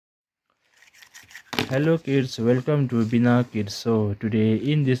Hello kids, welcome to Bina Kids Show. Today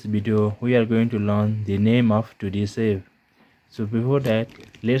in this video we are going to learn the name of 2D shape. So before that,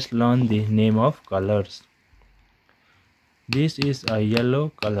 let's learn the name of colors. This is a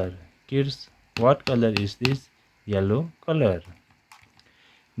yellow color. Kids, what color is this yellow color?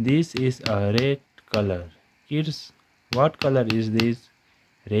 This is a red color. Kids, what color is this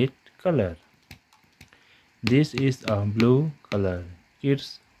red color? This is a blue color.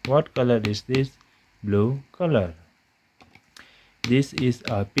 Kids, what color is this blue color? This is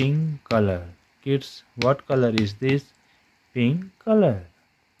a pink color. Kids, what color is this pink color?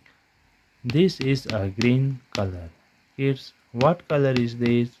 This is a green color. Kids, what color is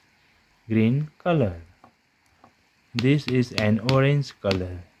this green color? This is an orange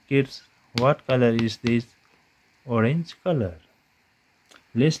color. Kids, what color is this orange color?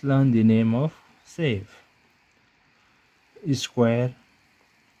 Let's learn the name of shape. Square,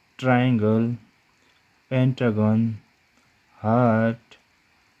 triangle, pentagon, heart,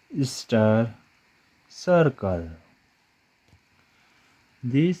 star, circle.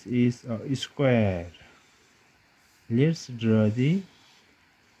 This is a square. Let's draw the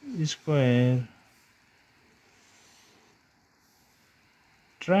square.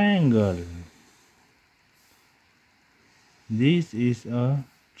 Triangle. This is a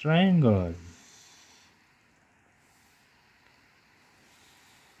triangle.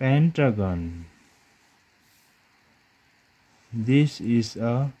 Pentagon. This is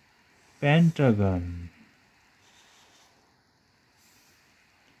a pentagon.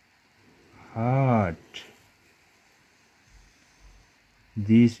 Heart.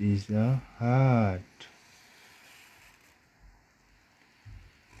 This is a heart.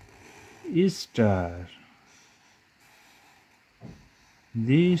 Star.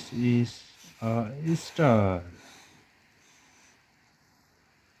 This is a star.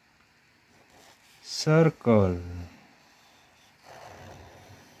 Circle.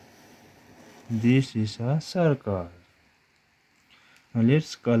 This is a circle. Now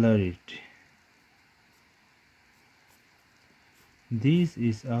let's color it. This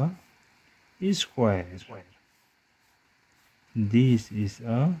is a square. This is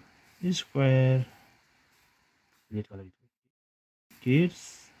a square. Let's color it.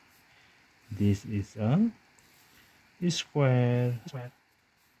 Kids, this is a square.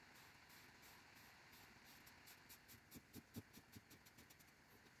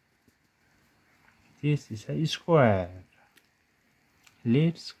 This is a square.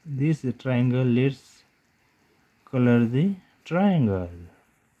 This is a triangle. Let's color the triangle.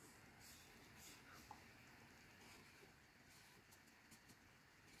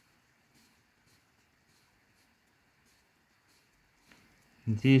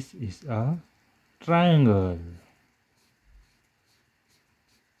 This is a triangle.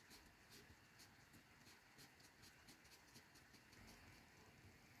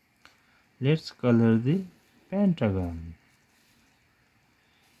 Let's color the pentagon.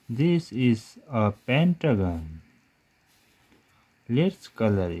 This is a pentagon. Let's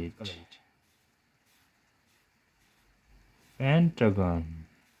color it. Pentagon.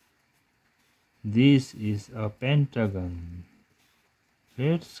 This is a pentagon.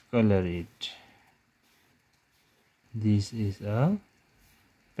 Let's color it. This is a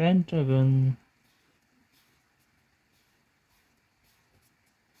pentagon.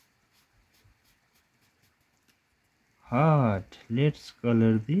 Heart. Let's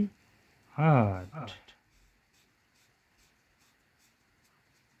color the heart.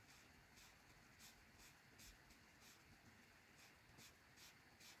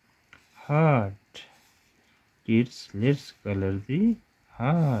 Heart. Kids, let's color the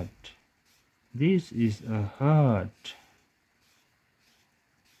heart. This is a heart.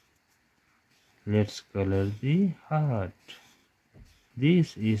 Let's color the heart.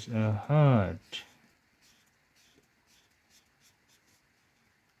 This is a heart.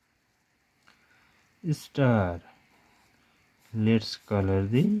 Star. Let's color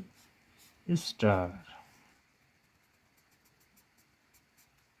the star.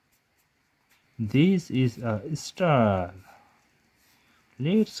 This is a star.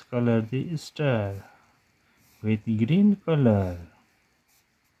 Let's color the star with green color.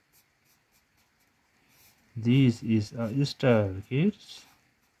 This is a star, kids.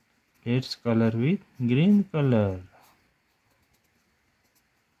 Let's color with green color.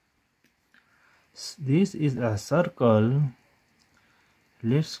 This is a circle.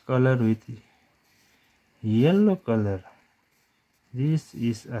 Let's color with yellow color. This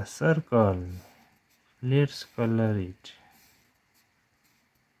is a circle. Let's color it.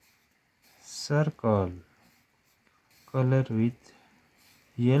 Circle. Color with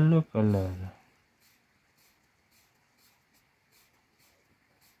yellow color.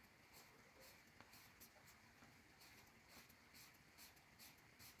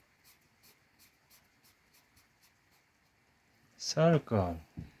 circle,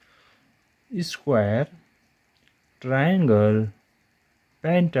 square, triangle,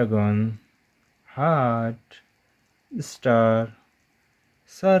 pentagon, heart, star,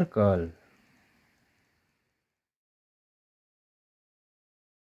 circle.